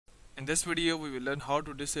In this video, we will learn how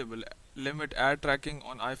to disable limit ad tracking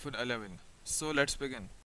on iPhone 11. So let's begin.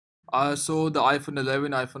 So the iPhone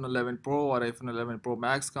 11, iPhone 11 Pro or iPhone 11 Pro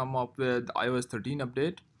Max come up with iOS 13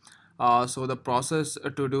 update. So the process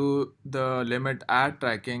to do the limit ad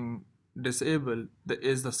tracking disable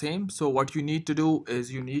is the same. So what you need to do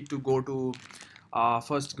is you need to go to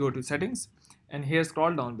first go to settings, and here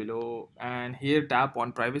scroll down below and here tap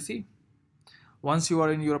on privacy. Once you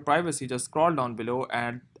are in your privacy, just scroll down below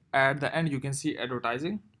and at the end you can see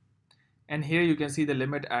advertising, and here you can see the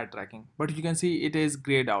limit ad tracking, but you can see it is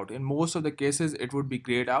grayed out. In most of the cases it would be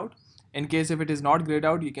grayed out. In case if it is not grayed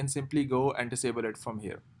out, you can simply go and disable it from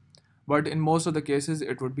here, but in most of the cases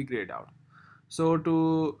it would be grayed out. So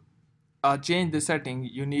to change the setting,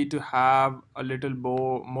 you need to have a little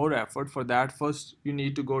more effort. For that, first you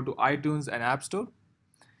need to go to iTunes and App Store.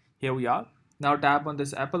 Here we are. Now tap on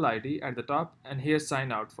this Apple ID at the top, and here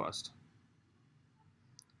sign out first.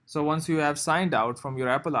 So once you have signed out from your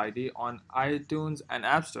Apple ID on iTunes and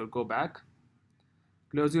App Store, go back,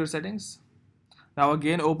 close your settings. Now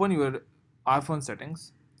again open your iPhone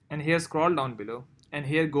settings, and here scroll down below, and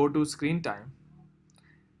here go to screen time,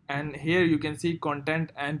 and here you can see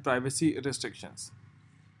content and privacy restrictions.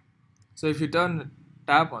 So if you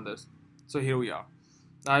tap on this, so here we are.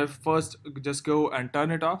 Now first just go and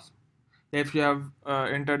turn it off. If you have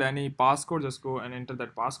entered any passcode, just go and enter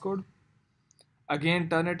that passcode. Again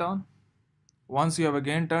turn it on. Once you have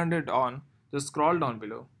again turned it on, just scroll down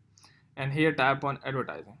below and here tap on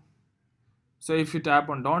advertising. So if you tap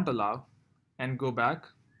on don't allow and go back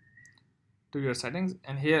to your settings,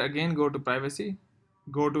 and here again go to privacy,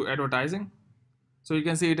 go to advertising. So you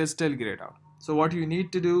can see it is still grayed out. So what you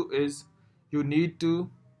need to do is you need to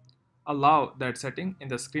allow that setting in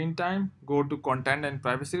the screen time, go to content and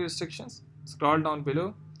privacy restrictions, scroll down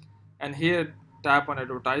below, and here tap on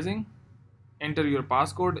advertising, enter your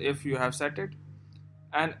passcode if you have set it,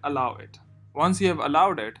 and allow it. Once you have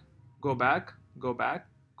allowed it, go back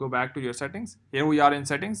to your settings. Here we are in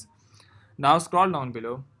settings. Now scroll down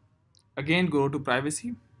below, again go to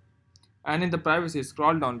privacy, and in the privacy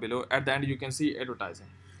scroll down below. At the end you can see advertising.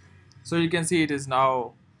 So you can see it is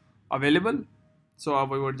now available. So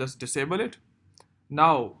we would just disable it.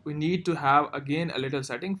 Now we need to have again a little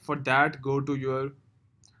setting. For that, go to your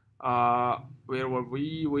where were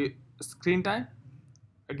we screen time.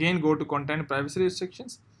 Again go to content privacy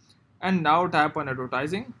restrictions, and now tap on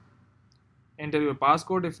advertising, enter your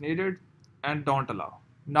passcode if needed, and don't allow.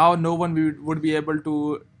 Now no one would be able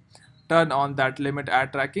to turn on that limit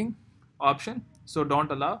ad tracking option, so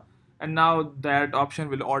don't allow, and now that option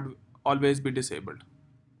will always be disabled.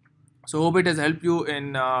 So hope it has helped you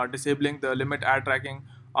in disabling the limit ad tracking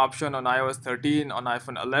option on iOS 13 on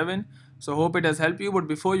iPhone 11. So hope it has helped you, but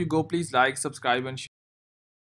before you go, please like, subscribe and share.